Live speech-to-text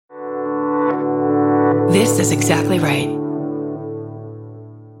This is exactly right.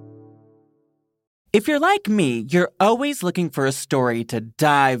 If you're like me, you're always looking for a story to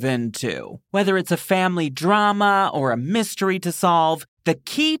dive into. Whether it's a family drama or a mystery to solve, the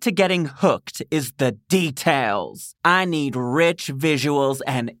key to getting hooked is the details. I need rich visuals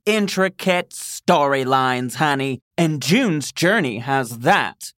and intricate storylines, honey. And June's Journey has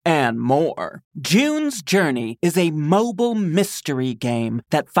that and more. June's Journey is a mobile mystery game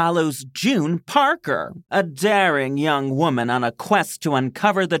that follows June Parker, a daring young woman on a quest to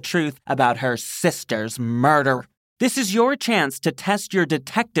uncover the truth about her sister's murder. This is your chance to test your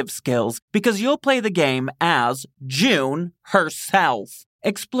detective skills because you'll play the game as June herself.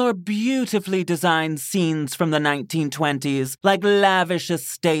 Explore beautifully designed scenes from the 1920s, like lavish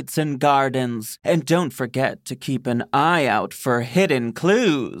estates and gardens. And don't forget to keep an eye out for hidden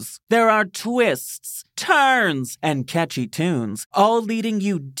clues. There are twists, turns, and catchy tunes, all leading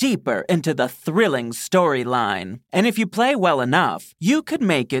you deeper into the thrilling storyline. And if you play well enough, you could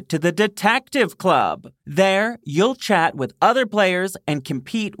make it to the Detective Club. There, you'll chat with other players and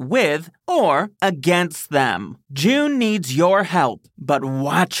compete with or against them. June needs your help, but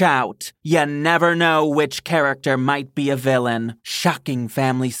watch out. You never know which character might be a villain. Shocking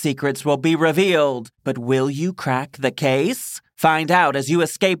family secrets will be revealed, but will you crack the case? Find out as you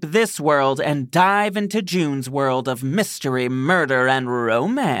escape this world and dive into June's world of mystery, murder, and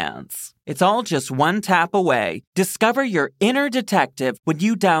romance. It's all just one tap away. Discover your inner detective when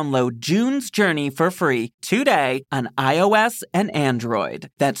you download June's Journey for free today on iOS and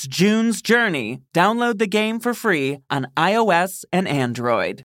Android. That's June's Journey. Download the game for free on iOS and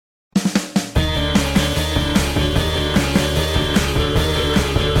Android.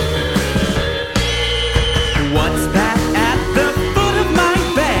 What's that at the foot of my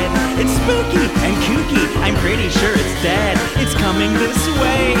bed? It's spooky and kooky. I'm pretty sure it's dead. It's coming this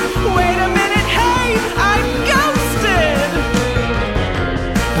way. Wait a minute, hey! I'm ghosted!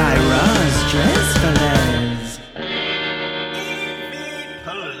 By Roz Dressfellas.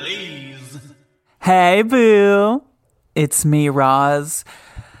 Please. Hey, boo. It's me, Roz.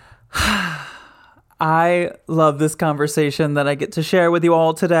 I love this conversation that I get to share with you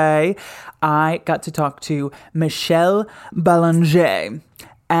all today. I got to talk to Michelle Belanger,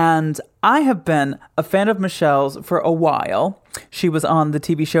 and I have been a fan of Michelle's for a while. She was on the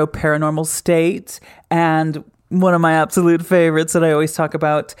TV show Paranormal State, and one of my absolute favorites that I always talk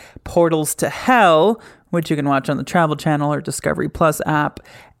about, Portals to Hell, which you can watch on the Travel Channel or Discovery Plus app.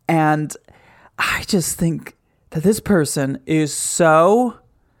 And I just think that this person is so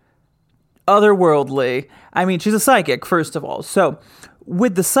otherworldly. I mean, she's a psychic, first of all. So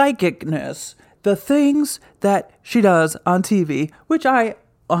with the psychicness, the things that she does on TV, which I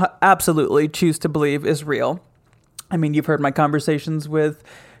absolutely choose to believe is real. I mean, you've heard my conversations with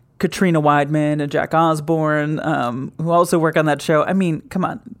Katrina Weidman and Jack Osborne, who also work on that show. I mean, come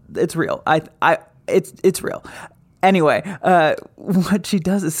on, it's real. It's real. Anyway, what she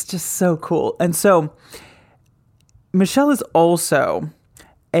does is just so cool. And so Michelle is also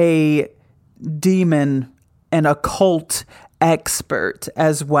a demon and occult expert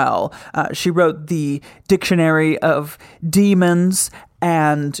as well. She wrote the Dictionary of Demons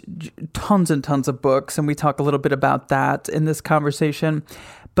and tons of books, and we talk a little bit about that in this conversation.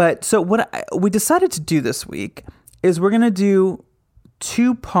 But so what we decided to do this week is we're going to do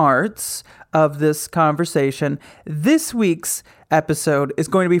 2 parts of this conversation. This week's episode is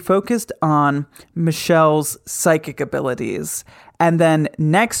going to be focused on Michelle's psychic abilities. And then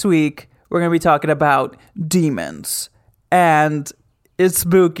next week, we're going to be talking about demons. And it's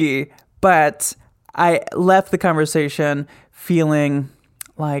spooky, but I left the conversation feeling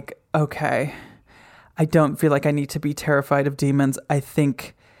like, okay, I don't feel like I need to be terrified of demons. I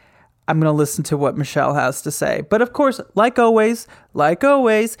think I'm going to listen to what Michelle has to say. But of course, like always,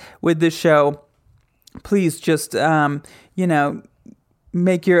 with this show, please just,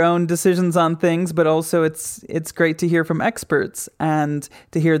 make your own decisions on things, but also it's great to hear from experts and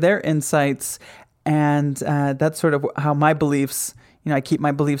to hear their insights. And that's sort of how my beliefs, I keep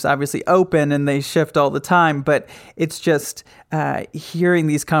my beliefs obviously open and they shift all the time, but it's just hearing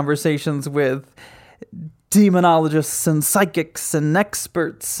these conversations with demonologists and psychics and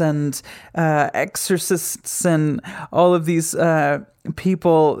experts and exorcists and all of these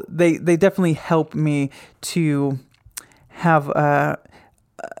people, they definitely help me to have a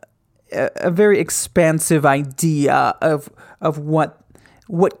very expansive idea of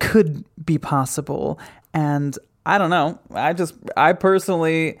what could be possible. And I don't know, I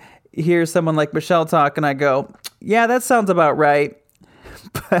personally hear someone like Michelle talk and I go, yeah, that sounds about right.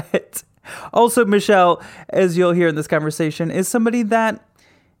 But also Michelle, as you'll hear in this conversation, is somebody that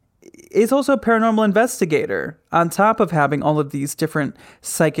is also a paranormal investigator on top of having all of these different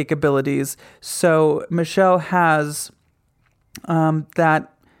psychic abilities. So Michelle has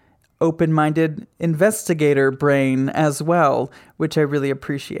that open-minded investigator brain as well, which I really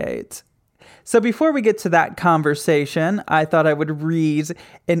appreciate. So before we get to that conversation, I thought I would read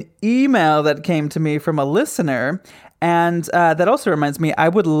an email that came to me from a listener. And that also reminds me, I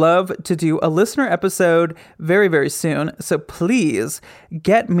would love to do a listener episode very, very soon. So please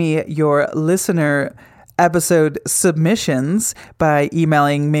get me your listener episode submissions by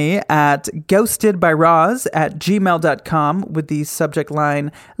emailing me at ghostedbyroz@gmail.com with the subject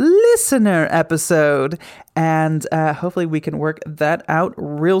line listener episode. And hopefully we can work that out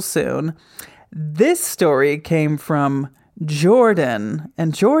real soon. This story came from Jordan,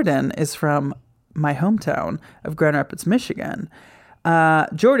 and Jordan is from my hometown of Grand Rapids, Michigan.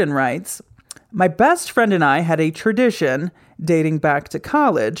 Jordan writes, my best friend and I had a tradition dating back to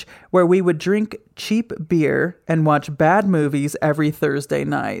college where we would drink cheap beer and watch bad movies every Thursday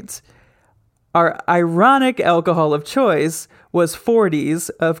night. Our ironic alcohol of choice was 40s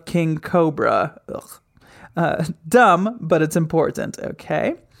of King Cobra. Dumb, but it's important,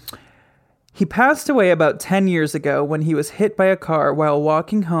 okay? He passed away about 10 years ago when he was hit by a car while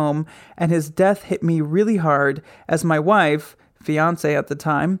walking home, and his death hit me really hard as my wife, fiance at the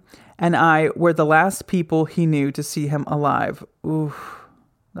time, and I were the last people he knew to see him alive. Ooh,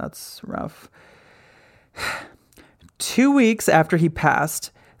 that's rough. 2 weeks after he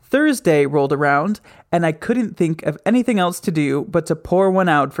passed, Thursday rolled around, and I couldn't think of anything else to do but to pour one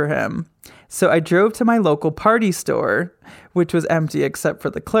out for him. So I drove to my local party store, which was empty except for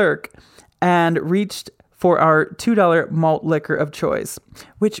the clerk, and reached for our $2 malt liquor of choice,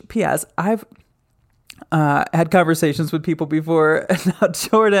 which, P.S., I've had conversations with people before. Now,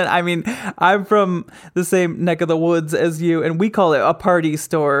 Jordan, I mean, I'm from the same neck of the woods as you, and we call it a party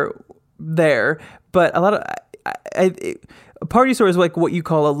store there, but a lot of... a party store is like what you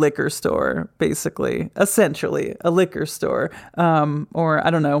call a liquor store, basically, essentially, a liquor store, or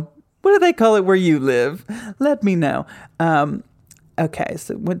I don't know, what do they call it where you live? Let me know. Okay,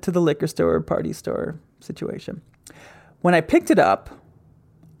 so went to the liquor store, party store situation. When I picked it up,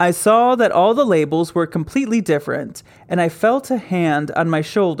 I saw that all the labels were completely different, and I felt a hand on my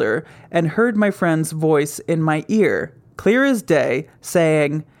shoulder and heard my friend's voice in my ear, clear as day,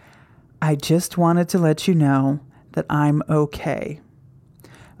 saying, I just wanted to let you know that I'm okay.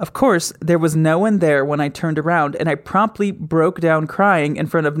 Of course, there was no one there when I turned around, and I promptly broke down crying in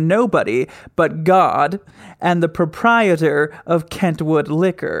front of nobody but God and the proprietor of Kentwood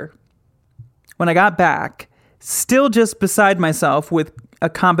Liquor. When I got back, still just beside myself with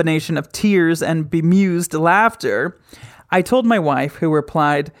a combination of tears and bemused laughter, I told my wife, who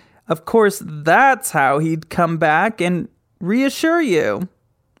replied, of course, that's how he'd come back and reassure you,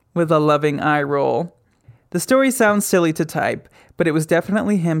 with a loving eye roll. The story sounds silly to type, but it was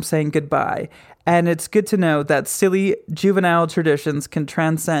definitely him saying goodbye, and it's good to know that silly juvenile traditions can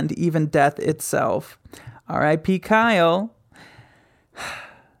transcend even death itself. R.I.P. Kyle.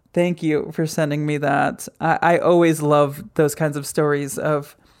 Thank you for sending me that. I always love those kinds of stories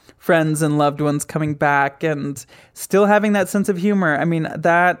of friends and loved ones coming back and still having that sense of humor. I mean,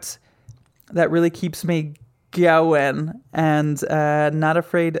 that really keeps me going and not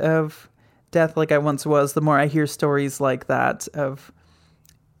afraid of death like I once was. The more I hear stories like that of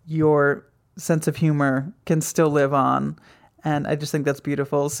your sense of humor can still live on, and I just think that's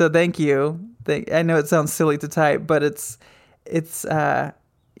beautiful. So thank you. I know it sounds silly to type, but it's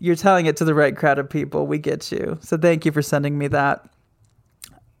you're telling it to the right crowd of people. We get you. So thank you for sending me that.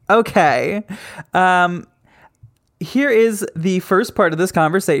 Okay. Here is the first part of this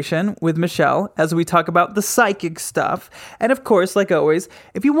conversation with Michelle as we talk about the psychic stuff. And of course, like always,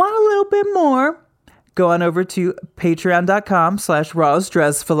 if you want a little bit more, go on over to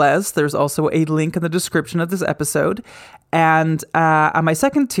patreon.com/RozDresfiles. There's also a link in the description of this episode. And on my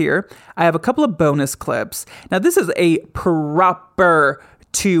second tier, I have a couple of bonus clips. Now, this is a proper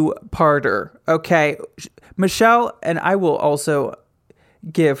two-parter, okay? Michelle, and I will also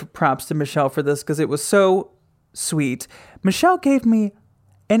give props to Michelle for this because it was so sweet. Michelle gave me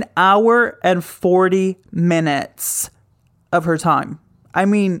an hour and 40 minutes of her time. I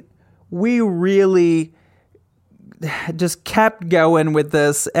mean, we really just kept going with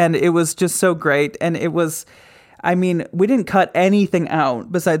this, and it was just so great. And it was, I mean, we didn't cut anything out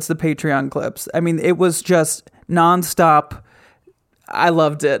besides the Patreon clips. I mean, it was just nonstop. I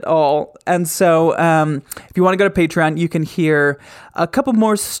loved it all. And so if you want to go to Patreon, you can hear a couple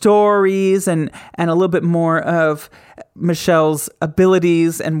more stories and a little bit more of Michelle's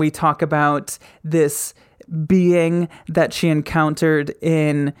abilities. And we talk about this being that she encountered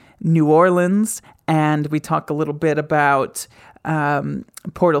in New Orleans. And we talk a little bit about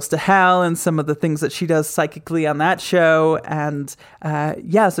portals to hell and some of the things that she does psychically on that show. And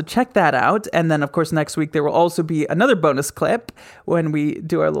so check that out. And then, of course, next week there will also be another bonus clip when we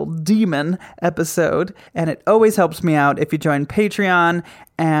do our little demon episode. And it always helps me out if you join Patreon.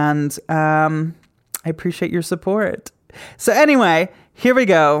 And I appreciate your support. So anyway, here we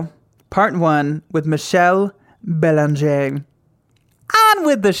go. Part 1 with Michelle Belanger. On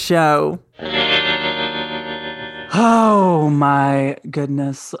with the show. Oh my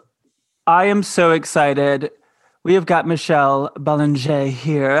goodness. I am so excited. We have got Michelle Belanger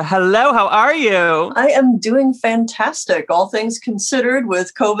here. Hello, how are you? I am doing fantastic, all things considered,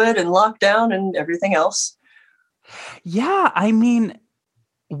 with COVID and lockdown and everything else. Yeah, I mean,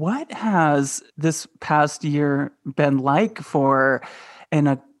 what has this past year been like for an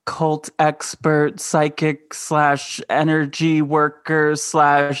occult expert, psychic / energy worker /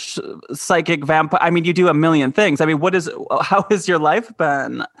 psychic vampire? I mean, you do a million things. I mean, how has your life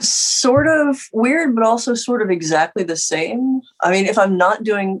been? Sort of weird, but also sort of exactly the same. I mean, if I'm not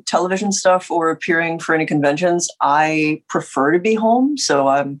doing television stuff or appearing for any conventions, I prefer to be home. So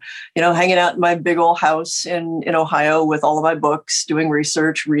I'm, hanging out in my big old house in Ohio with all of my books, doing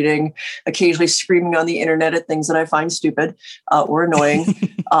research, reading, occasionally screaming on the internet at things that I find stupid or annoying.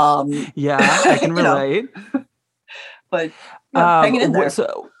 Yeah, I can relate. But hanging in there.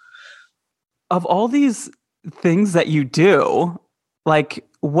 So, of all these things that you do, like,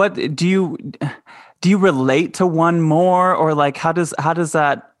 what do you relate to one more, or like how does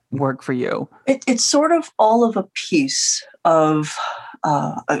that work for you? It's sort of all of a piece of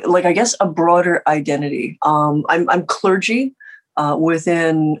I guess a broader identity. I'm clergy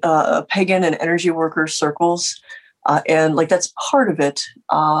within pagan and energy worker circles. And that's part of it.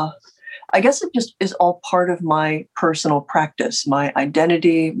 I guess it just is all part of my personal practice, my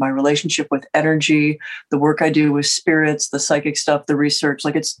identity, my relationship with energy, the work I do with spirits, the psychic stuff, the research.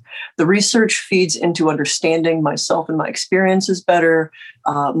 The research feeds into understanding myself and my experiences better.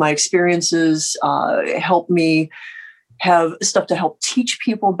 My experiences help me have stuff to help teach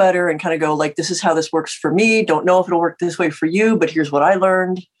people better and kind of go this is how this works for me. Don't know if it'll work this way for you, but here's what I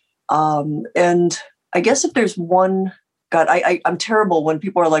learned. And I guess if there's one, God, I'm terrible when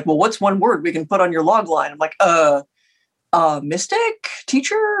people are like, well, what's one word we can put on your log line? I'm like, mystic,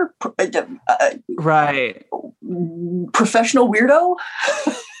 teacher, right. Professional weirdo.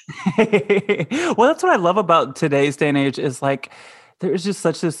 Well, that's what I love about today's day and age is there's just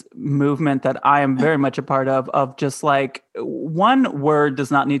such this movement that I am very much a part of just one word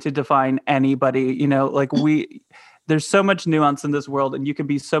does not need to define anybody, there's so much nuance in this world and you can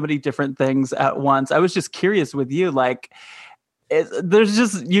be so many different things at once. I was just curious with you,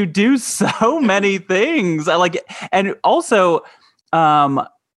 you do so many things. And also,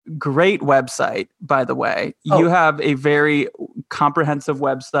 great website, by the way. Oh. You have a very comprehensive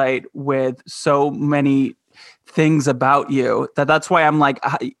website with so many things about you that's why I'm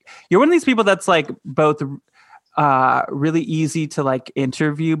you're one of these people that's both really easy to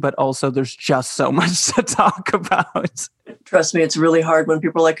interview, but also there's just so much to talk about. Trust me, it's really hard when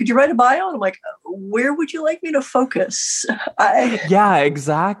people are like, could you write a bio? And I'm like, where would you like me to focus? Yeah,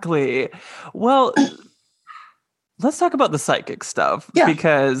 exactly. Well, let's talk about the psychic stuff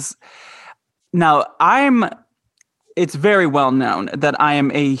because now it's very well known that I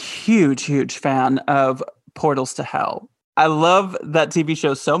am a huge, huge fan of Portals to Hell. I love that TV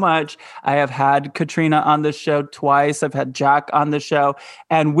show so much. I have had Katrina on the show twice. I've had Jack on the show.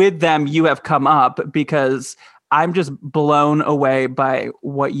 And with them, you have come up because I'm just blown away by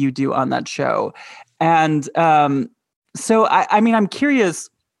what you do on that show. And so, I'm curious,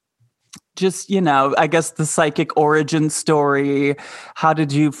 just, I guess the psychic origin story. How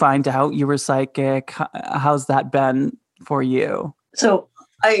did you find out you were psychic? How's that been for you? So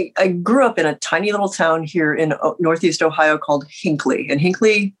I grew up in a tiny little town here in Northeast Ohio called Hinckley. And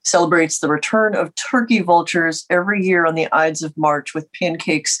Hinckley celebrates the return of turkey vultures every year on the Ides of March with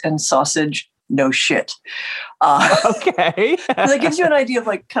pancakes and sausage. No shit. Okay. That gives you an idea of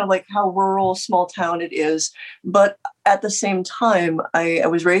how rural, small town it is. But at the same time, I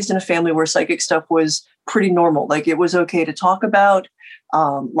was raised in a family where psychic stuff was pretty normal. It was okay to talk about.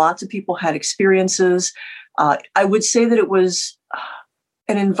 Lots of people had experiences. I would say that it was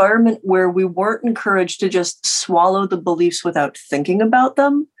an environment where we weren't encouraged to just swallow the beliefs without thinking about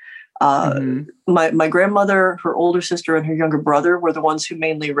them. My grandmother, her older sister, and her younger brother were the ones who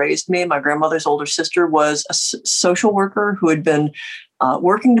mainly raised me. My grandmother's older sister was a social worker who had been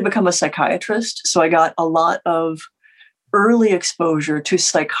working to become a psychiatrist. So I got a lot of early exposure to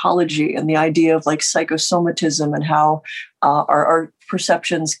psychology and the idea of like psychosomatism and how our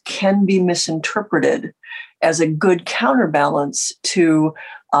perceptions can be misinterpreted as a good counterbalance to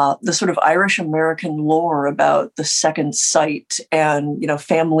the sort of Irish American lore about the second sight and,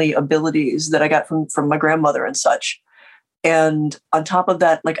 family abilities that I got from my grandmother and such. And on top of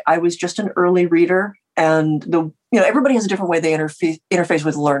that, like I was just an early reader, and everybody has a different way they interface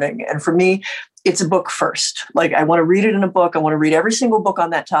with learning. And for me, it's a book first. Like I want to read it in a book. I want to read every single book on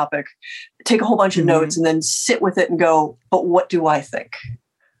that topic, take a whole bunch of notes, and then sit with it and go, but what do I think?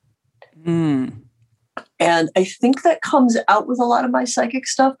 And I think that comes out with a lot of my psychic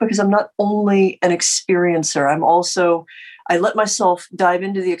stuff because I'm not only an experiencer, I let myself dive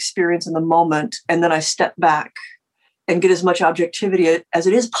into the experience in the moment, and then I step back and get as much objectivity as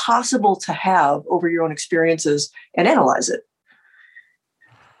it is possible to have over your own experiences and analyze it.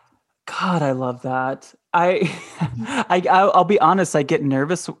 God, I love that. I'll be honest. I get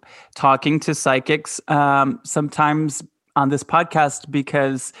nervous talking to psychics sometimes on this podcast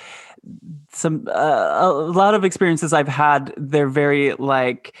because a lot of experiences I've had, they're very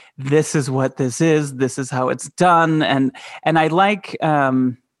like, this is what this is how it's done, and I like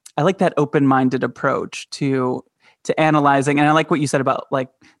that open-minded approach to analyzing, and I like what you said about like,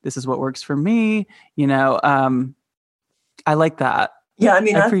 this is what works for me. I like that. Yeah, I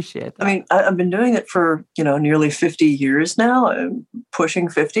mean, I appreciate that. I've been doing it for, nearly 50 years now. I'm pushing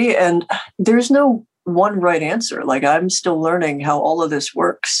 50, and there's no one right answer. Like, I'm still learning how all of this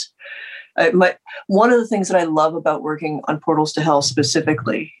works. One of the things that I love about working on Portals to Hell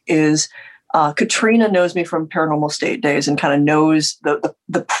specifically is Katrina knows me from Paranormal State days and kind of knows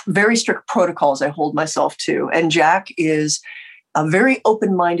the very strict protocols I hold myself to. And Jack is a very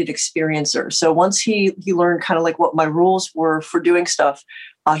open-minded experiencer. So once he learned kind of like what my rules were for doing stuff,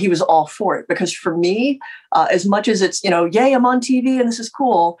 he was all for it. Because for me, as much as it's, yay, I'm on TV and this is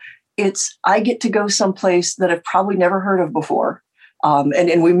cool, I get to go someplace that I've probably never heard of before.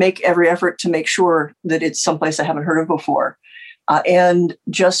 And we make every effort to make sure that it's someplace I haven't heard of before. And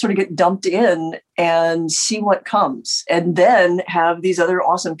just sort of get dumped in and see what comes. And then have these other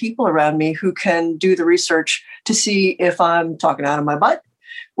awesome people around me who can do the research to see if I'm talking out of my butt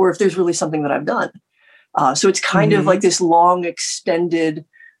or if there's really something that I've done. So it's kind of like this long extended,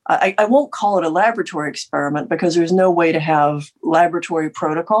 I won't call it a laboratory experiment because there's no way to have laboratory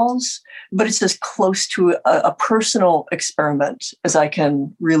protocols, but it's as close to a personal experiment as I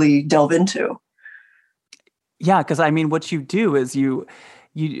can really delve into. Yeah, because what you do is you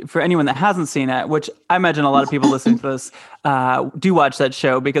for anyone that hasn't seen it, which I imagine a lot of people listening to this do watch that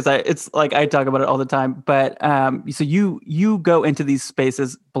show because it's like I talk about it all the time. But so you go into these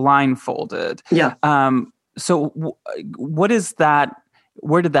spaces blindfolded. Yeah. So what is that?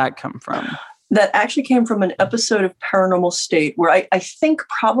 Where did that come from? That actually came from an episode of Paranormal State where I think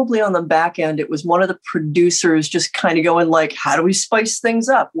probably on the back end, it was one of the producers just kind of going like, how do we spice things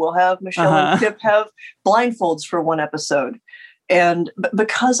up? We'll have Michelle and Pip have blindfolds for one episode. And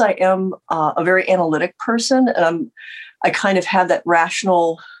because I am a very analytic person, and I kind of have that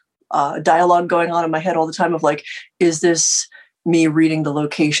rational dialogue going on in my head all the time of like, is this me reading the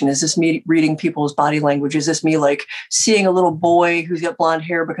location? Is this me reading people's body language? Is this me like seeing a little boy who's got blonde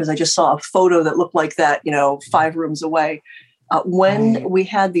hair because I just saw a photo that looked like that, 5 rooms away? When we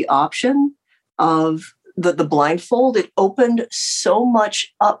had the option of the blindfold, it opened so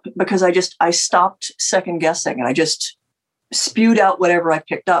much up because I stopped second guessing and I just spewed out whatever I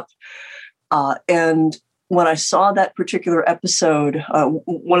picked up. And when I saw that particular episode,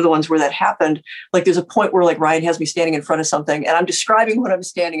 one of the ones where that happened, like there's a point where like Ryan has me standing in front of something and I'm describing what I'm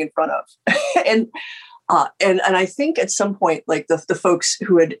standing in front of. and I think at some point, like the folks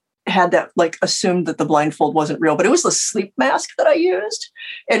who had that, like assumed that the blindfold wasn't real, but it was the sleep mask that I used.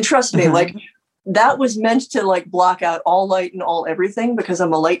 And trust me, like that was meant to like block out all light and all everything because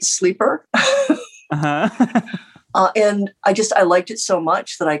I'm a light sleeper. And I liked it so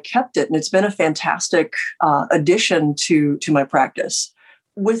much that I kept it. And it's been a fantastic addition to my practice.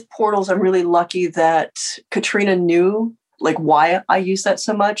 With portals, I'm really lucky that Katrina knew like why I use that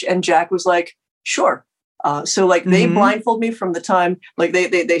so much. And Jack was like, sure. So like they blindfold me from the time, like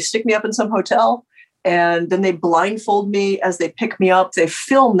they stick me up in some hotel and then they blindfold me as they pick me up. They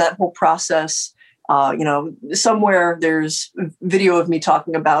film that whole process. Somewhere there's video of me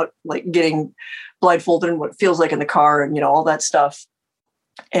talking about like getting blindfolded and what it feels like in the car and, all that stuff.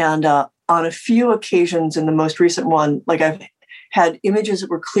 And on a few occasions in the most recent one, like I've had images that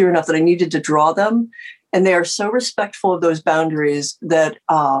were clear enough that I needed to draw them. And they are so respectful of those boundaries that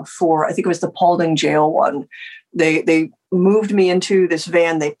for, I think it was the Paulding jail one, they moved me into this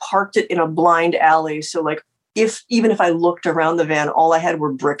van. They parked it in a blind alley. So like even if I looked around the van, all I had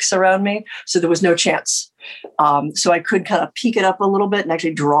were bricks around me. So there was no chance. So I could kind of peek it up a little bit and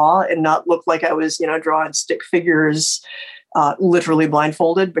actually draw and not look like I was, drawing stick figures, literally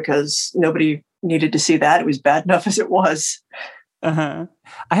blindfolded, because nobody needed to see that. It was bad enough as it was. I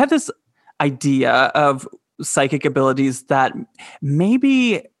have this idea of psychic abilities that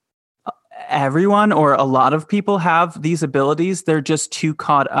maybe everyone or a lot of people have these abilities. They're just too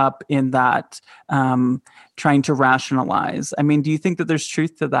caught up in that trying to rationalize. I mean, do you think that there's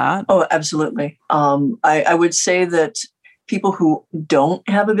truth to that? Oh, absolutely. I would say that people who don't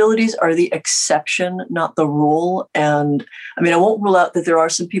have abilities are the exception, not the rule. And I mean, I won't rule out that there are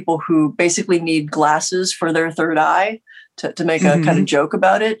some people who basically need glasses for their third eye to make a kind of joke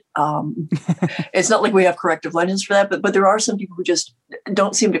about it. It's not like we have corrective lenses for that, but there are some people who just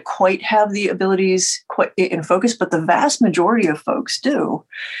don't seem to quite have the abilities quite in focus, but the vast majority of folks do.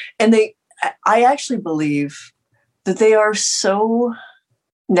 And I actually believe that they are so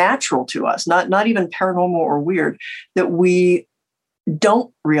natural to us, not even paranormal or weird, that we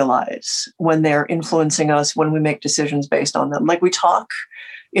don't realize when they're influencing us, when we make decisions based on them. Like, we talk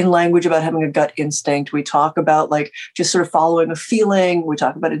in language about having a gut instinct. We talk about like just sort of following a feeling. We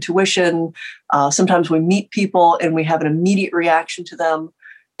talk about intuition. Sometimes we meet people and we have an immediate reaction to them.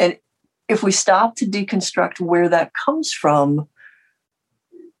 And if we stop to deconstruct where that comes from,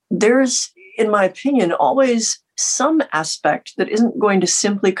 there's, in my opinion, always some aspect that isn't going to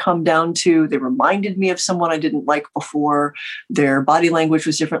simply come down to they reminded me of someone I didn't like before, their body language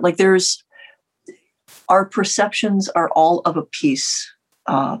was different. Like, our perceptions are all of a piece.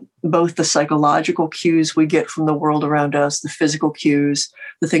 Both the psychological cues we get from the world around us, the physical cues,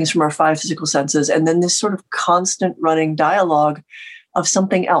 the things from our five physical senses, and then this sort of constant running dialogue of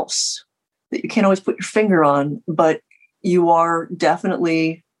something else that you can't always put your finger on, but you are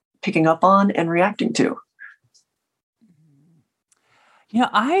definitely picking up on and reacting to.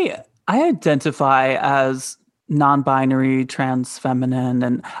 I identify as non-binary, trans, feminine,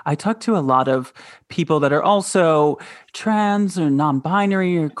 and I talk to a lot of people that are also trans or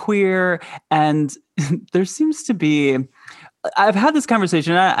non-binary or queer, and there seems to be, I've had this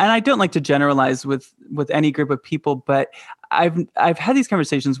conversation, and I don't like to generalize with any group of people, but I've had these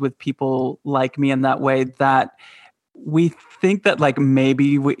conversations with people like me in that way, that we think that like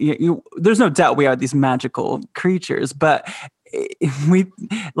maybe there's no doubt we are these magical creatures, but we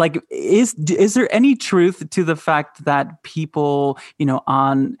like, is there any truth to the fact that people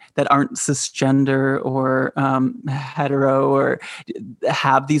that aren't cisgender or hetero or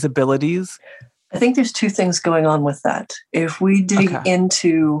have these abilities? I think there's two things going on with that. If we dig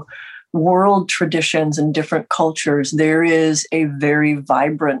into world traditions and different cultures, there is a very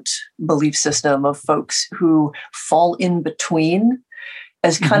vibrant belief system of folks who fall in between,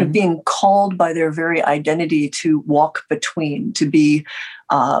 as kind of being called by their very identity to walk between, to be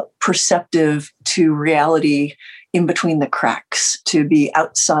perceptive to reality in between the cracks, to be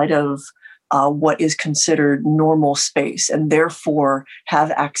outside of what is considered normal space, and therefore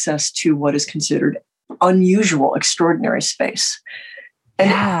have access to what is considered unusual, extraordinary space.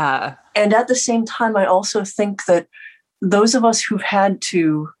 And at the same time, I also think that those of us who've had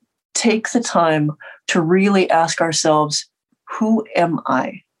to take the time to really ask ourselves, who am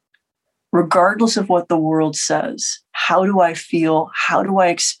I? Regardless of what the world says, how do I feel? How do I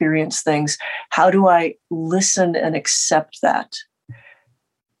experience things? How do I listen and accept that?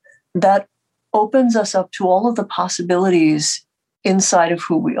 That opens us up to all of the possibilities inside of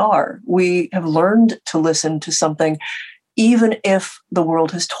who we are. We have learned to listen to something, even if the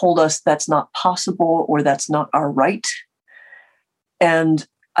world has told us that's not possible or that's not our right. And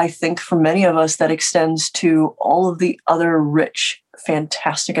I think for many of us, that extends to all of the other rich,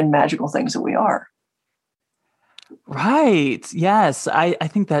 fantastic, and magical things that we are. Right. Yes. I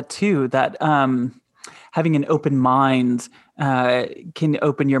think that too, that having an open mind can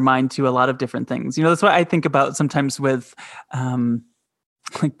open your mind to a lot of different things. That's what I think about sometimes with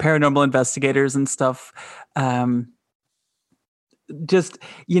like paranormal investigators and stuff. Just,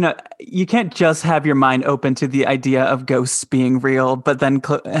 you can't just have your mind open to the idea of ghosts being real, but then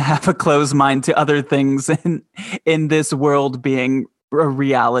have a closed mind to other things in this world being a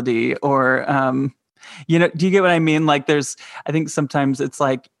reality. Or, do you get what I mean? Like, I think sometimes it's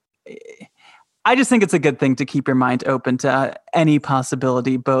like, I just think it's a good thing to keep your mind open to any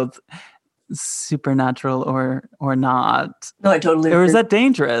possibility, both supernatural or not. No, I totally agree. Or is that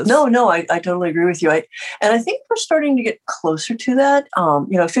dangerous? No, I totally agree with you. And I think we're starting to get closer to that.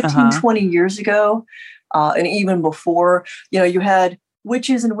 15, 20 years ago, and even before, you had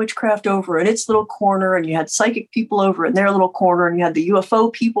witches and witchcraft over in its little corner, and you had psychic people over in their little corner, and you had the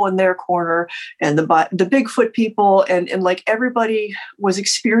UFO people in their corner, and the Bigfoot people, and like everybody was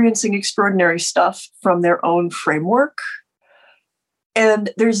experiencing extraordinary stuff from their own framework. And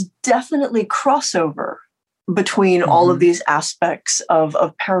there's definitely crossover between all of these aspects of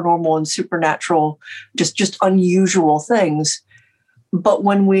paranormal and supernatural, just unusual things. But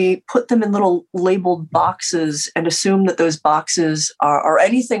when we put them in little labeled boxes and assume that those boxes are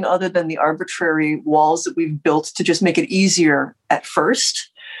anything other than the arbitrary walls that we've built to just make it easier at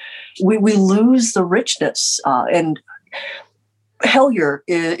first, we lose the richness. And Hellier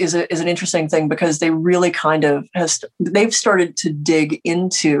is an interesting thing because they really kind of they've started to dig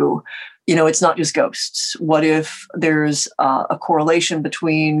into, it's not just ghosts. What if there's a correlation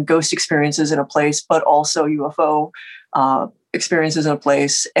between ghost experiences in a place, but also UFO experiences in a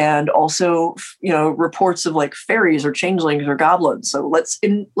place, and also, reports of like fairies or changelings or goblins. So let's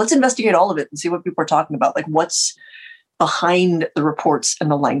investigate all of it and see what people are talking about. Like what's behind the reports and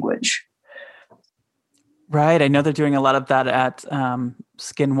the language. Right. I know they're doing a lot of that at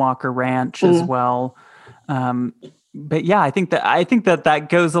Skinwalker Ranch as well. But yeah, I think that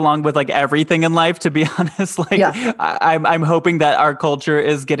goes along with like everything in life, to be honest. Like I'm hoping that our culture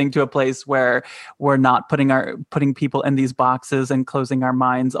is getting to a place where we're not putting people in these boxes and closing our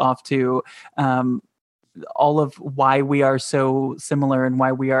minds off to all of why we are so similar and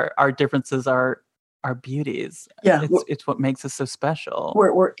why our differences are our beauties. Yeah. It's what makes us so special.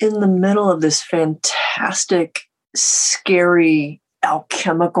 We're in the middle of this fantastic, scary,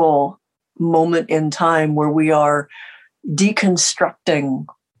 alchemical moment in time where we are deconstructing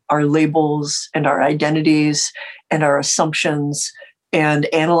our labels and our identities and our assumptions and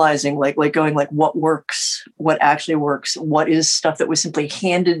analyzing like going like what works, what actually works, what is stuff that was simply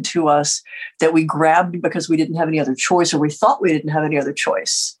handed to us that we grabbed because we didn't have any other choice, or we thought we didn't have any other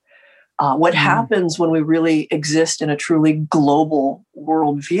choice. What happens when we really exist in a truly global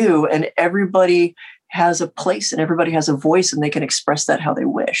worldview and everybody has a place and everybody has a voice and they can express that how they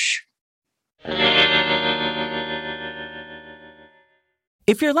wish.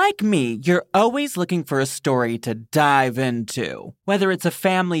 If you're like me, you're always looking for a story to dive into. Whether it's a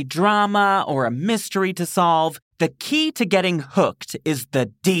family drama or a mystery to solve, the key to getting hooked is the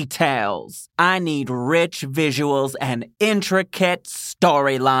details. I need rich visuals and intricate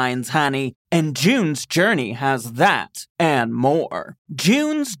storylines, honey. And June's Journey has that and more.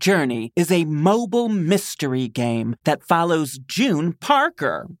 June's Journey is a mobile mystery game that follows June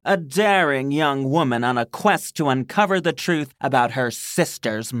Parker, a daring young woman on a quest to uncover the truth about her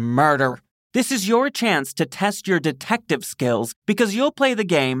sister's murder. This is your chance to test your detective skills because you'll play the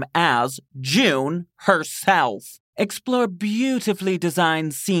game as June herself. Explore beautifully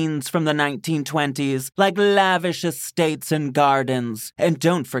designed scenes from the 1920s, like lavish estates and gardens. And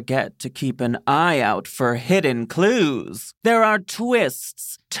don't forget to keep an eye out for hidden clues. There are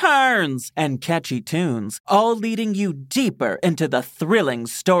twists, turns, and catchy tunes, all leading you deeper into the thrilling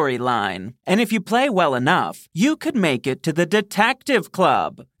storyline. And if you play well enough, you could make it to the Detective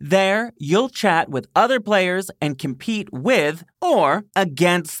Club. There, you'll chat with other players and compete with or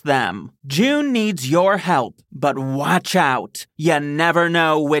against them. June needs your help, but watch out. You never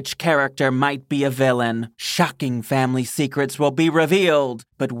know which character might be a villain. Shocking family secrets will be revealed,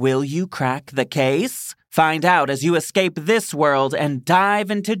 but will you crack the case? Find out as you escape this world and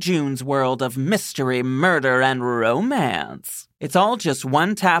dive into June's world of mystery, murder, and romance. It's all just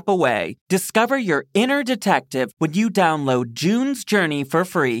one tap away. Discover your inner detective when you download June's Journey for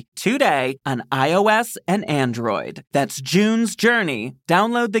free today on iOS and Android. That's June's Journey.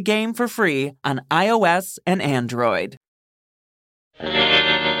 Download the game for free on iOS and Android.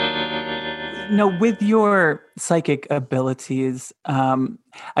 With your psychic abilities, do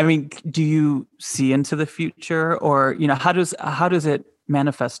you see into the future, or how does it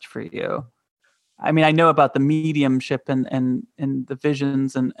manifest for you? I mean, I know about the mediumship and the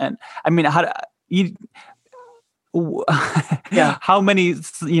visions, and I mean, how do you? Yeah. How many?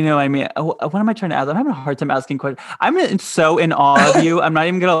 What am I trying to ask? I'm having a hard time asking questions. I'm so in awe of you. I'm not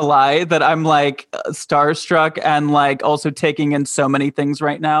even gonna lie that I'm like starstruck and like also taking in so many things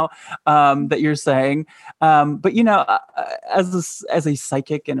right now that you're saying. But as a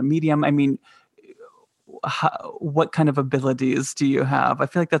psychic and a medium, I mean, what kind of abilities do you have? I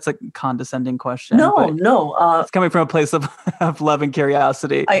feel like that's a condescending question. No. It's coming from a place of love and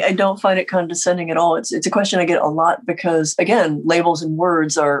curiosity. I don't find it condescending at all. It's a question I get a lot because, again, labels and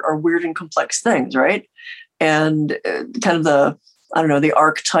words are weird and complex things, right? And kind of the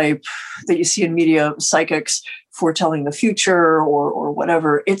archetype that you see in media, psychics foretelling the future or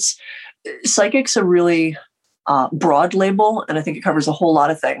whatever. Psychics are really broad label, and I think it covers a whole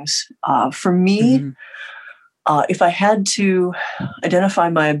lot of things. For me, Mm-hmm. If I had to identify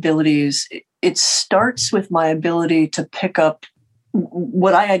my abilities, it starts with my ability to pick up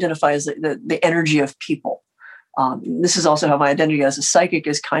what I identify as the energy of people. This is also how my identity as a psychic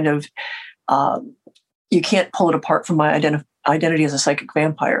is kind of, you can't pull it apart from my identity as a psychic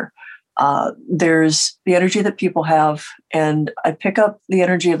vampire. There's the energy that people have, and I pick up the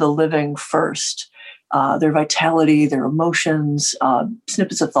energy of the living first. Their vitality, their emotions,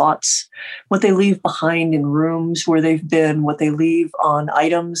 snippets of thoughts, what they leave behind in rooms where they've been, what they leave on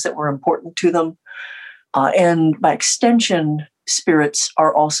items that were important to them. And by extension, spirits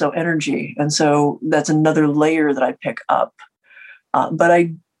are also energy. And so that's another layer that I pick up. But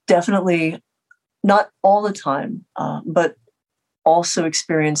I definitely, not all the time, but also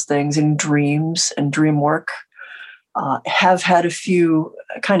experience things in dreams and dream work. Have had a few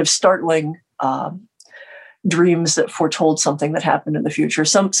kind of startling dreams that foretold something that happened in the future.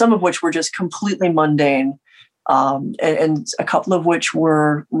 Some of which were just completely mundane, and a couple of which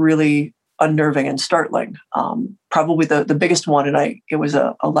were really unnerving and startling. Probably the biggest one, and it was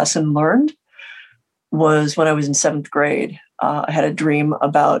a lesson learned, was when I was in 7th grade. I had a dream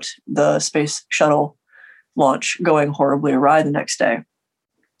about the space shuttle launch going horribly awry the next day.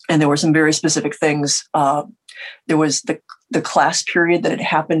 And there were some very specific things. There was the class period that it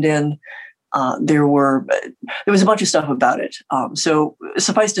happened in. There was a bunch of stuff about it. So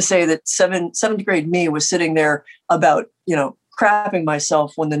suffice to say that seventh grade me was sitting there about, crapping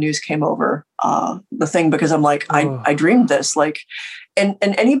myself when the news came over the thing, because I'm like, I dreamed this, like, and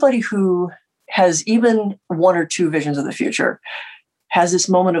anybody who has even one or two visions of the future has this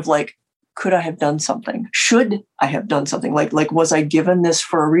moment of like, could I have done something? Should I have done something? Like, was I given this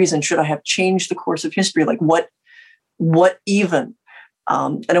for a reason? Should I have changed the course of history? Like what even?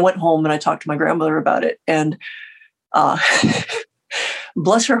 And I went home and I talked to my grandmother about it, and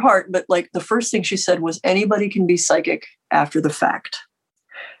bless her heart, but like the first thing she said was, anybody can be psychic after the fact.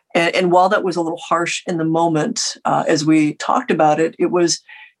 And while that was a little harsh in the moment, as we talked about it,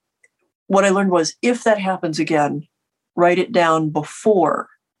 what I learned was, if that happens again, write it down before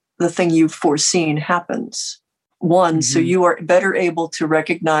the thing you've foreseen happens. One, so you are better able to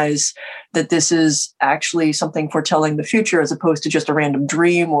recognize that this is actually something foretelling the future, as opposed to just a random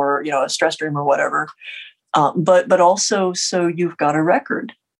dream or, a stress dream or whatever. But also, so you've got a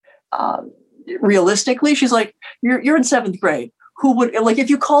record. Realistically, she's like, you're in 7th grade. Who would, like,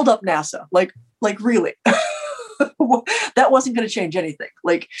 if you called up NASA, like really, that wasn't going to change anything.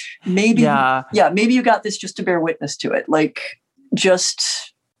 Like, maybe you got this just to bear witness to it. Like,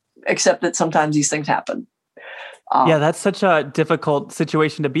 just accept that sometimes these things happen. Yeah, that's such a difficult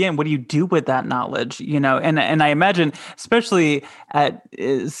situation to be in. What do you do with that knowledge? And I imagine, especially at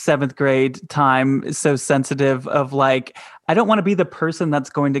 7th grade time, so sensitive of like, I don't want to be the person that's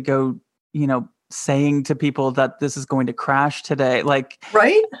going to go, saying to people that this is going to crash today. Like,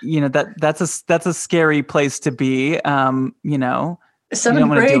 right? That's a scary place to be. 7th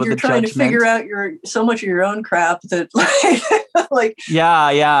grade, you're trying to figure out so much of your own crap that like yeah.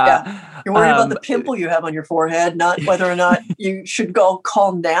 You're worried about the pimple you have on your forehead, not whether or not you should go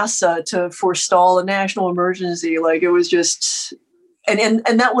call NASA to forestall a national emergency. Like, it was just, and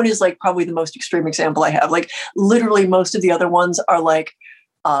that one is like probably the most extreme example I have. Like, literally most of the other ones are like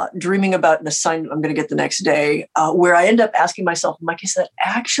dreaming about an assignment I'm going to get the next day, where I end up asking myself, I'm like, is that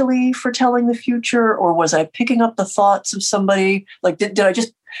actually foretelling the future, or was I picking up the thoughts of somebody? Like, did I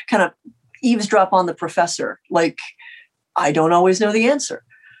just kind of eavesdrop on the professor? Like, I don't always know the answer.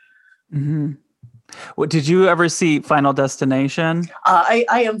 Mm-hmm. Well, did you ever see Final Destination? I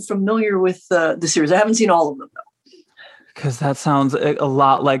am familiar with the series. I haven't seen all of them, though. Because that sounds a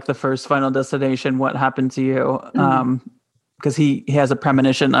lot like the first Final Destination. What happened to you? Because he has a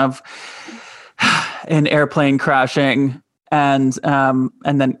premonition of an airplane crashing, and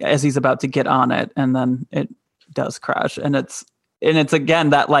then as he's about to get on it, and then it does crash, and it's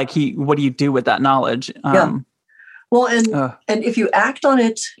again that like what do you do with that knowledge? Well, and if you act on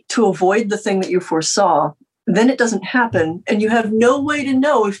it to avoid the thing that you foresaw, then it doesn't happen, and you have no way to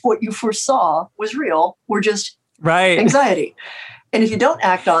know if what you foresaw was real or just anxiety. And if you don't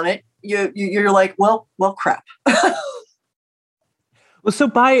act on it, you're like, well, crap. Well, so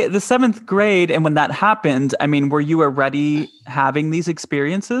by the 7th grade, and when that happened, I mean, were you already having these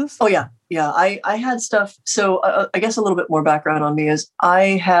experiences? Oh yeah. I had stuff. So I guess a little bit more background on me is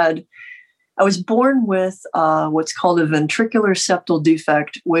I was born with what's called a ventricular septal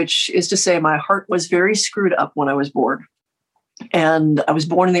defect, which is to say my heart was very screwed up when I was born. And I was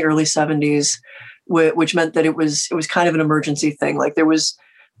born in the early 70s, which meant that it was kind of an emergency thing. Like, there was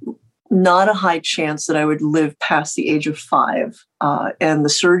not a high chance that I would live past the age of 5. And the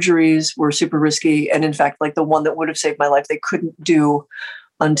surgeries were super risky. And in fact, like the one that would have saved my life, they couldn't do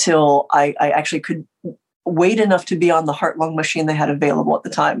until I actually could wait enough to be on the heart-lung machine they had available at the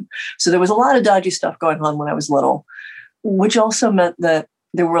time. So there was a lot of dodgy stuff going on when I was little, which also meant that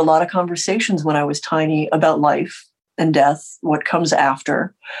there were a lot of conversations when I was tiny about life and death, what comes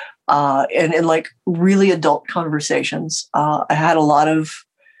after, and like really adult conversations. I had a lot of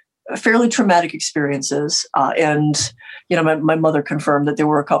fairly traumatic experiences. And, my mother confirmed that there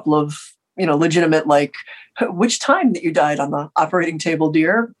were a couple of, legitimate, like, which time that you died on the operating table,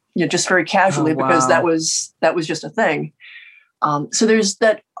 dear? Just very casually, because that was just a thing. So there's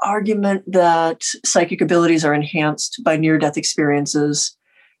that argument that psychic abilities are enhanced by near-death experiences.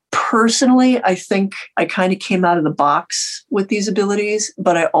 Personally, I think I kind of came out of the box with these abilities,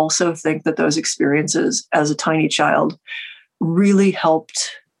 but I also think that those experiences as a tiny child really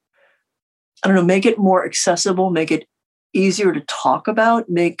helped, make it more accessible, make it easier to talk about,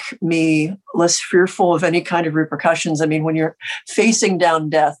 make me less fearful of any kind of repercussions. I mean, when you're facing down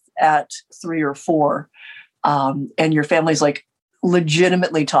death at 3 or 4, and your family's like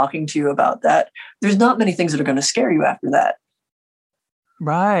legitimately talking to you about that, there's not many things that are going to scare you after that.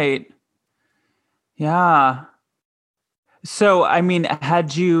 Right. Yeah. So, I mean,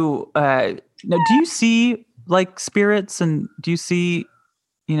 had you, do you see like spirits, and do you see,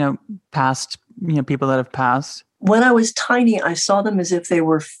 past, people that have passed? When I was tiny, I saw them as if they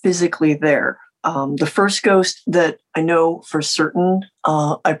were physically there. The first ghost that I know for certain,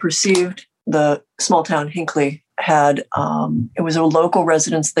 I perceived, the small town Hinckley had, it was a local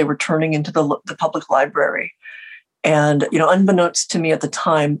residence they were turning into the public library. And, unbeknownst to me at the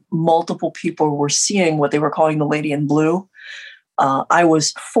time, multiple people were seeing what they were calling the Lady in Blue. I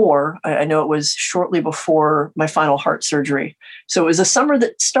was 4. I know it was shortly before my final heart surgery. So it was a summer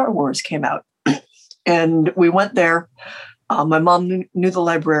that Star Wars came out. And we went there. My mom knew the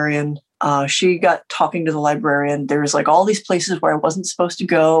librarian. She got talking to the librarian. There was like all these places where I wasn't supposed to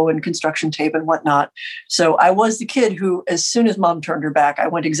go, and construction tape and whatnot. So I was the kid who, as soon as mom turned her back, I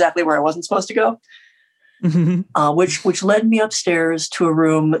went exactly where I wasn't supposed to go. Which led me upstairs to a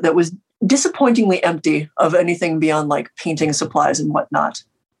room that was disappointingly empty of anything beyond like painting supplies and whatnot.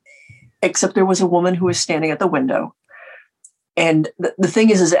 Except there was a woman who was standing at the window. And the thing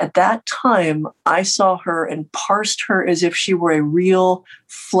is at that time, I saw her and parsed her as if she were a real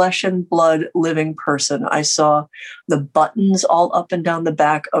flesh and blood living person. I saw the buttons all up and down the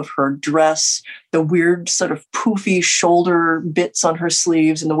back of her dress, the weird sort of poofy shoulder bits on her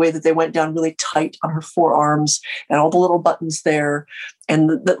sleeves, and the way that they went down really tight on her forearms, and all the little buttons there, and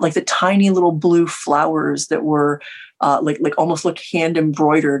the tiny little blue flowers that were like almost looked hand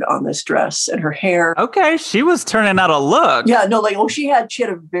embroidered on this dress, and her hair. Okay, she was turning out a look. Yeah, no, she had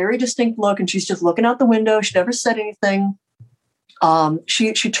a very distinct look, and she's just looking out the window. She never said anything.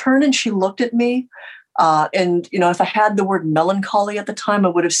 She turned and she looked at me. And if I had the word melancholy at the time, I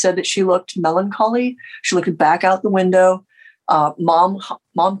would have said that she looked melancholy. She looked back out the window. Mom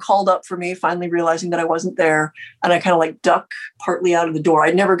called up for me, finally realizing that I wasn't there, and I kind of like duck partly out of the door.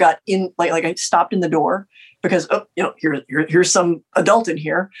 I never got in, like I stopped in the door because here's some adult in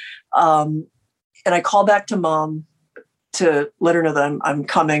here, and I call back to mom to let her know that I'm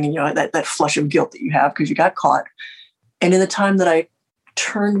coming, and that flush of guilt that you have because you got caught. And in the time that I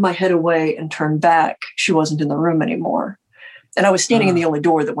turned my head away and turned back, she wasn't in the room anymore, and I was standing in the only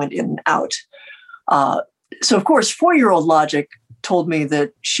door that went in and out. So of course, 4-year-old logic told me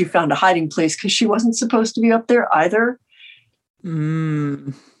that she found a hiding place because she wasn't supposed to be up there either.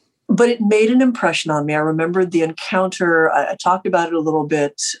 But it made an impression on me. I remembered the encounter. I talked about it a little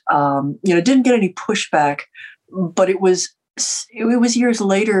bit. Didn't get any pushback, but it was years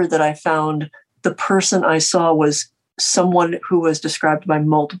later that I found the person I saw was someone who was described by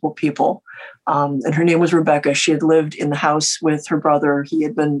multiple people. And her name was Rebecca. She had lived in the house with her brother. He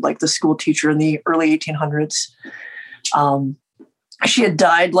had been like the school teacher in the early 1800s. She had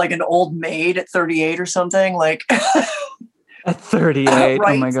died like an old maid at 38 or something. Like at 38,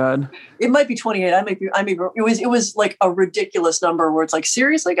 right? Oh my God. It might be 28. It was like a ridiculous number where it's like,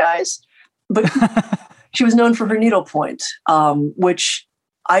 seriously, guys? But she was known for her needlepoint, which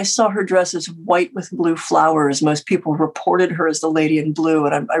I saw her dress as white with blue flowers. Most people reported her as the Lady in Blue.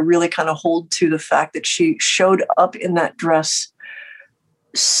 And I really kind of hold to the fact that she showed up in that dress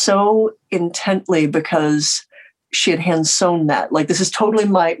so intently because she had hand sewn that. Like, this is totally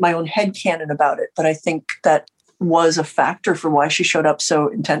my own headcanon about it. But I think that was a factor for why she showed up so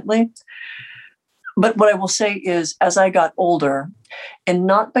intently. But what I will say is, as I got older, and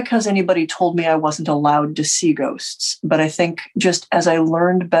not because anybody told me I wasn't allowed to see ghosts, but I think just as I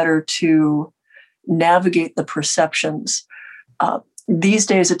learned better to navigate the perceptions, these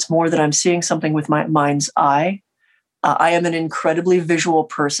days it's more that I'm seeing something with my mind's eye. I am an incredibly visual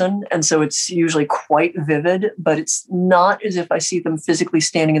person, and so it's usually quite vivid, but it's not as if I see them physically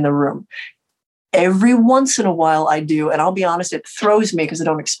standing in the room. Every once in a while I do, and I'll be honest, it throws me because I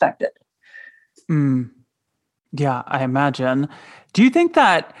don't expect it. Yeah, I imagine. Do you think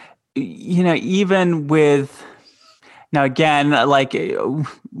that, even with, now again, like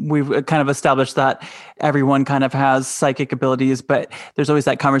we've kind of established that everyone kind of has psychic abilities, but there's always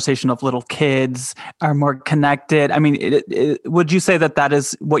that conversation of little kids are more connected. I mean, would you say that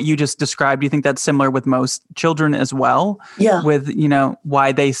is what you just described? Do you think that's similar with most children as well? Yeah. With,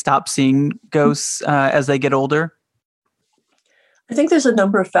 why they stop seeing ghosts as they get older? I think there's a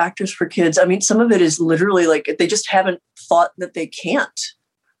number of factors for kids. I mean, some of it is literally like they just haven't thought that they can't.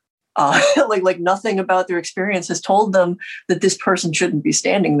 Like nothing about their experience has told them that this person shouldn't be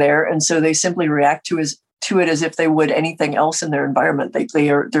standing there, and so they simply react to it as if they would anything else in their environment.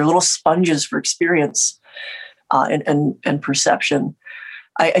 They're little sponges for experience and perception.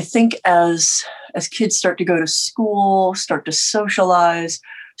 I think as kids start to go to school, start to socialize,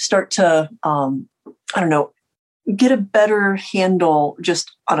 start to get a better handle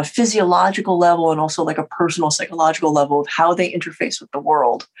just on a physiological level and also like a personal psychological level of how they interface with the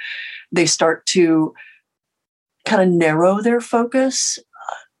world, they start to kind of narrow their focus.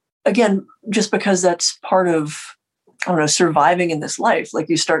 Again, just because that's part of, surviving in this life. Like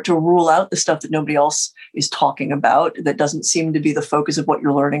you start to rule out the stuff that nobody else is talking about that doesn't seem to be the focus of what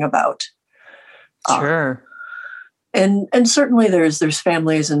you're learning about. Sure. And certainly there's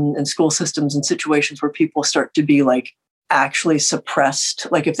families and school systems and situations where people start to be like actually suppressed.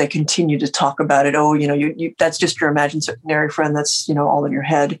 Like if they continue to talk about it, you that's just your imaginary friend. That's, all in your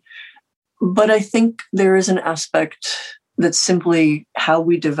head. But I think there is an aspect that's simply how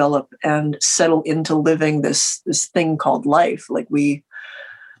we develop and settle into living this thing called life. Like we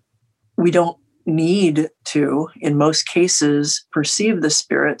don't need to, in most cases, perceive the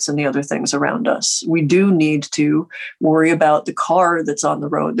spirits and the other things around us. We do need to worry about the car that's on the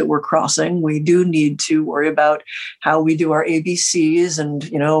road that we're crossing. We do need to worry about how we do our ABCs and,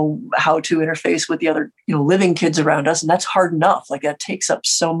 how to interface with the other, living kids around us. And that's hard enough. Like that takes up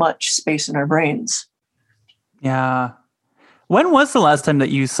so much space in our brains. Yeah. When was the last time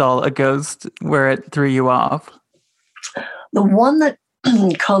that you saw a ghost where it threw you off? The one that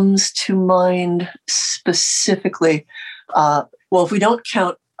comes to mind specifically, if we don't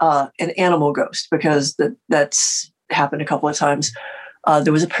count an animal ghost, because that's happened a couple of times,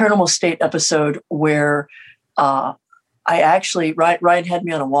 there was a Paranormal State episode where I actually, Ryan had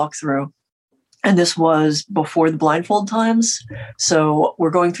me on a walkthrough, and this was before the blindfold times. So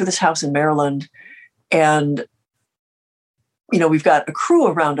we're going through this house in Maryland, and we've got a crew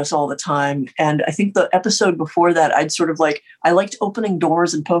around us all the time. And I think the episode before that, I'd sort of I liked opening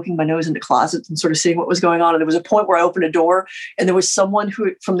doors and poking my nose into closets and sort of seeing what was going on. And there was a point where I opened a door and there was someone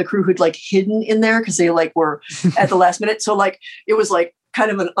from the crew who'd hidden in there because they were at the last minute. So it was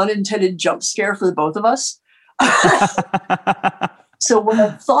kind of an unintended jump scare for the both of us. So what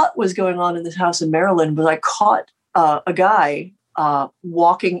I thought was going on in this house in Maryland was I caught a guy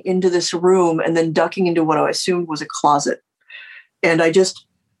walking into this room and then ducking into what I assumed was a closet. And I just,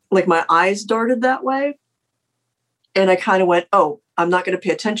 my eyes darted that way. And I kind of went, oh, I'm not going to pay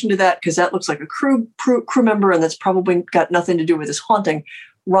attention to that because that looks like a crew member and that's probably got nothing to do with this haunting.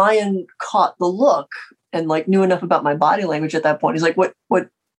 Ryan caught the look and knew enough about my body language at that point. He's like, what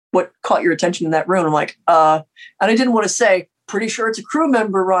caught your attention in that room? I'm like, and I didn't want to say, pretty sure it's a crew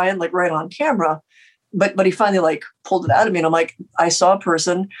member, Ryan, right on camera. But he finally pulled it out of me. And I'm like, I saw a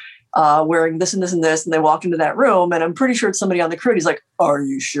person wearing this and this and this, and they walk into that room, and I'm pretty sure it's somebody on the crew. And he's like, are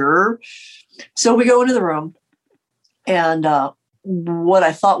you sure? So we go into the room, and what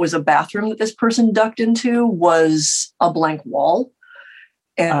I thought was a bathroom that this person ducked into was a blank wall.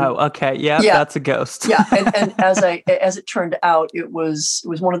 And, okay. Yeah, that's a ghost. Yeah. And as it turned out, it was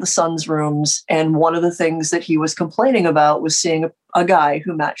one of the son's rooms. And one of the things that he was complaining about was seeing a guy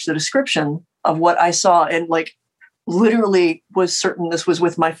who matched the description of what I saw. And literally was certain this was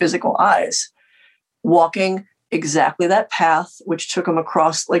with my physical eyes, walking exactly that path, which took them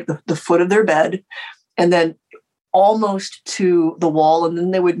across the foot of their bed and then almost to the wall. And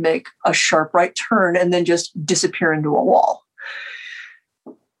then they would make a sharp right turn and then just disappear into a wall.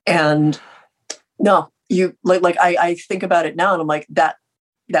 And no, I think about it now and I'm like, that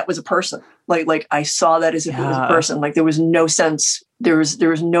was a person. I saw that as if it was a person. There was no sense there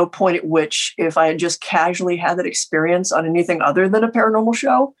was no point at which, if I had just casually had that experience on anything other than a paranormal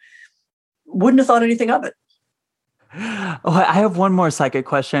show, wouldn't have thought anything of it. Oh, I have one more psychic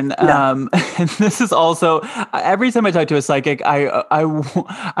question. Yeah. And this is also every time I talk to a psychic, I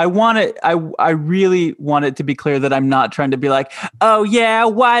want it. I really want it to be clear that I'm not trying to be like, oh yeah,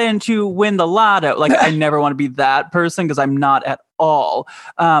 why didn't you win the lotto? Like I never want to be that person because I'm not at all.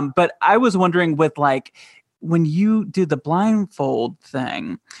 But I was wondering with like when you do the blindfold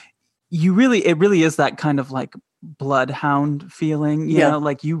thing, it really is that kind of like bloodhound feeling, you know,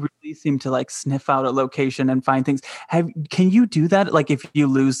 like you really seem to like sniff out a location and find things. Can you do that? Like if you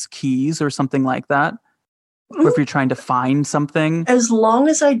lose keys or something like that? Or if you're trying to find something? As long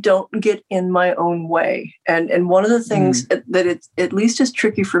as I don't get in my own way. And one of the things that it at least is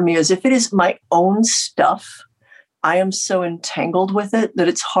tricky for me is if it is my own stuff, I am so entangled with it that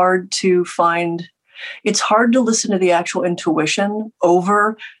it's hard to listen to the actual intuition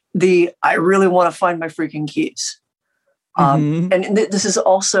over I really want to find my freaking keys. And this is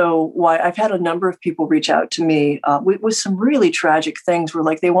also why I've had a number of people reach out to me with some really tragic things where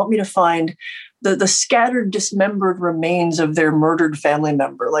like they want me to find the scattered, dismembered remains of their murdered family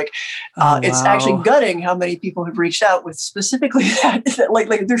member. Like it's actually gutting how many people have reached out with specifically that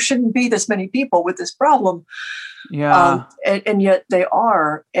like there shouldn't be this many people with this problem. Yeah. And yet they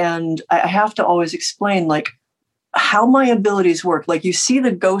are. And I have to always explain like how my abilities work. Like you see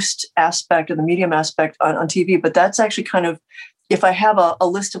the ghost aspect or the medium aspect on TV, but that's actually kind of, if I have a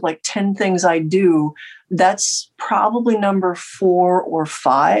list of like 10 things I do, that's probably number 4 or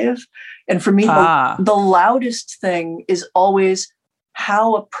 5. And for me, the loudest thing is always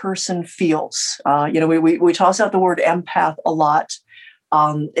how a person feels. We toss out the word empath a lot.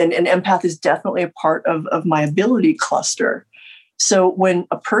 And empath is definitely a part of my ability cluster. So when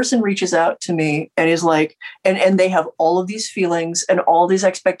a person reaches out to me and is like, and they have all of these feelings and all these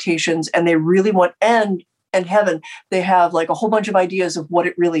expectations, and they really want, and heaven, they have like a whole bunch of ideas of what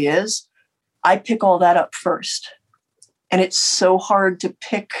it really is, I pick all that up first. And it's so hard to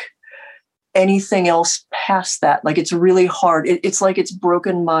pick anything else past that. Like it's really hard. It's like it's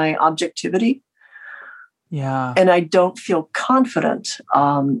broken my objectivity. Yeah. And I don't feel confident.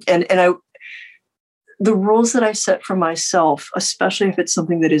 The rules that I set for myself, especially if it's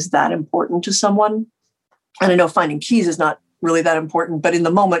something that is that important to someone, and I know finding keys is not really that important, but in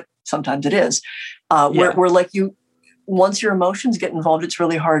the moment, sometimes it is, where like once your emotions get involved, it's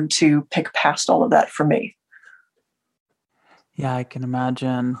really hard to pick past all of that for me. Yeah, I can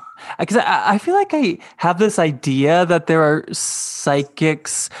imagine. Because I feel like I have this idea that there are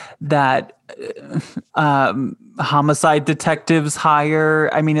psychics that homicide detectives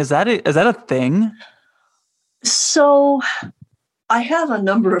hire. I mean, is that a thing? So I have a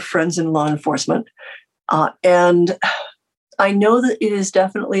number of friends in law enforcement, and I know that it has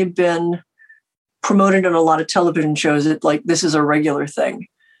definitely been promoted in a lot of television shows that like this is a regular thing.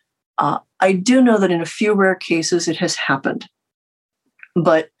 I do know that in a few rare cases it has happened.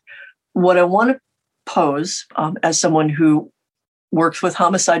 But what I want to pose as someone who works with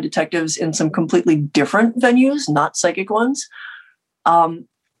homicide detectives in some completely different venues, not psychic ones,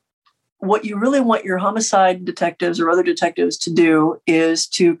 what you really want your homicide detectives or other detectives to do is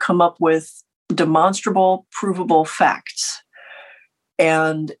to come up with demonstrable, provable facts.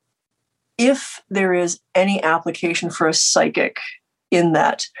 And if there is any application for a psychic in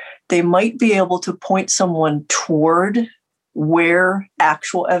that, they might be able to point someone toward where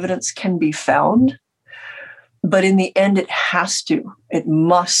actual evidence can be found. But in the end, it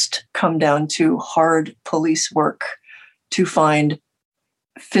must come down to hard police work to find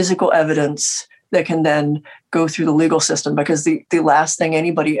physical evidence that can then go through the legal system, because the last thing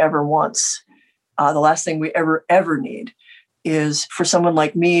anybody ever wants, the last thing we ever need is for someone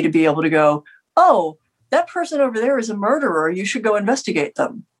like me to be able to go, oh, that person over there is a murderer. You should go investigate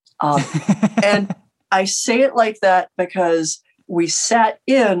them. And I say it like that because we sat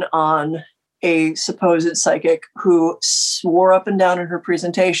in on a supposed psychic who swore up and down in her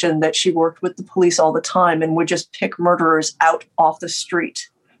presentation that she worked with the police all the time and would just pick murderers out off the street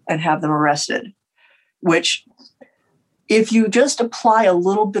and have them arrested. Which, if you just apply a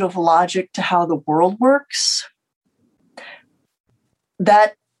little bit of logic to how the world works,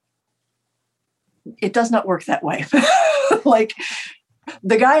 that it does not work that way. Like,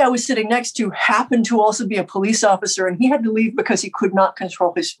 the guy I was sitting next to happened to also be a police officer, and he had to leave because he could not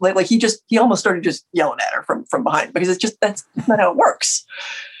control his, like he almost started just yelling at her from behind, because that's not how it works.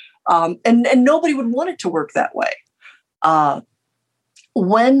 And nobody would want it to work that way.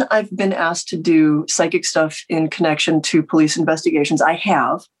 When I've been asked to do psychic stuff in connection to police investigations,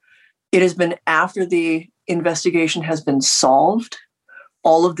 it has been after the investigation has been solved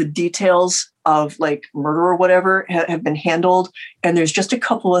all of the details of like murder or whatever have been handled. And there's just a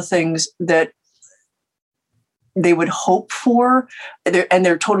couple of things that they would hope for, and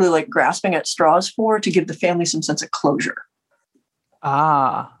they're totally like grasping at straws for, to give the family some sense of closure.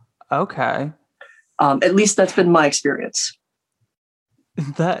 Ah, okay. At least that's been my experience.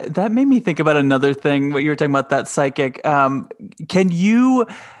 That made me think about another thing, what you were talking about, that psychic. Can you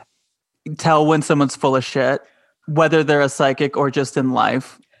tell when someone's full of shit, whether they're a psychic or just in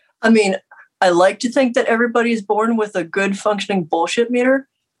life? I mean, I like to think that everybody's born with a good functioning bullshit meter.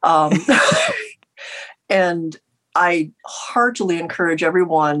 And I heartily encourage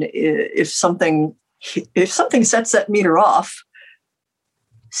everyone, if something sets that meter off,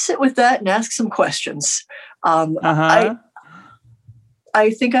 sit with that and ask some questions. I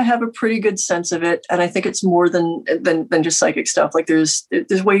think I have a pretty good sense of it, and I think it's more than just psychic stuff. Like there's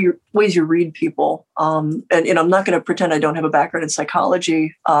ways you read people, and I'm not going to pretend I don't have a background in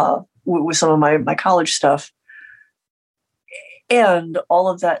psychology with some of my college stuff. And all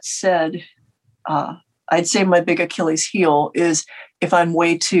of that said, I'd say my big Achilles heel is if I'm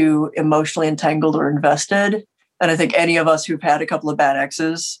way too emotionally entangled or invested. And I think any of us who've had a couple of bad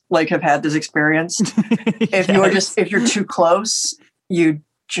exes like have had this experience. Yes. If you're too close, you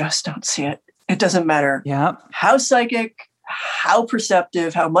just don't see it. It doesn't matter how psychic, how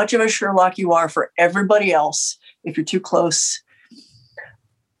perceptive, how much of a Sherlock you are for everybody else. If you're too close,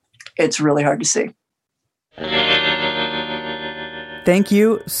 it's really hard to see. Thank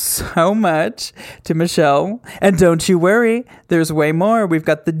you so much to Michelle. And don't you worry, there's way more. We've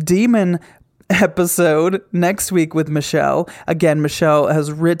got the demon episode next week with Michelle. Again, Michelle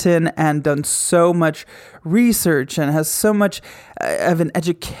has written and done so much research and has so much of an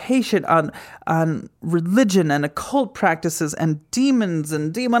education on religion and occult practices and demons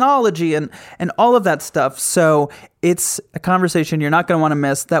and demonology and all of that stuff. So it's a conversation you're not going to want to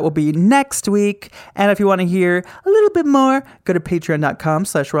miss. That will be next week. And if you want to hear a little bit more, go to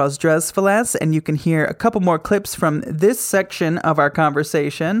patreon.com/RozDressFilets, and you can hear a couple more clips from this section of our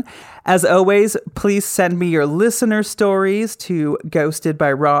conversation. As always, please send me your listener stories to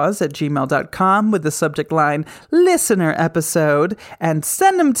ghostedbyroz@gmail.com with the subject line listener episode, and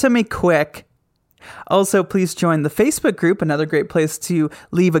send them to me quick. Also, please join the Facebook group, another great place to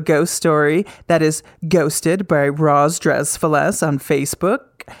leave a ghost story. That is Ghosted by Roz Dresfiles on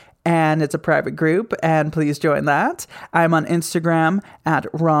Facebook. And it's a private group, and please join that. I'm on Instagram at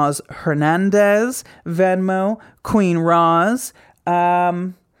Roz Hernandez, Venmo, Queen Roz.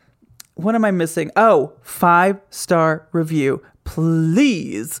 What am I missing? Oh, 5-star review.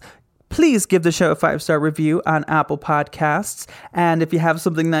 Please give the show a 5-star review on Apple Podcasts. And if you have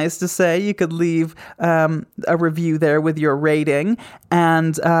something nice to say, you could leave a review there with your rating.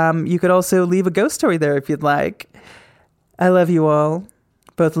 And you could also leave a ghost story there if you'd like. I love you all,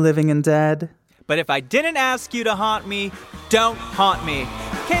 both living and dead. But if I didn't ask you to haunt me, don't haunt me.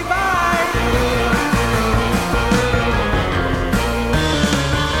 Okay, bye!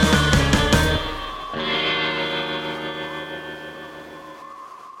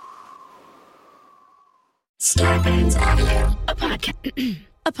 Starburns Audio, a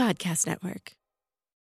podcast network.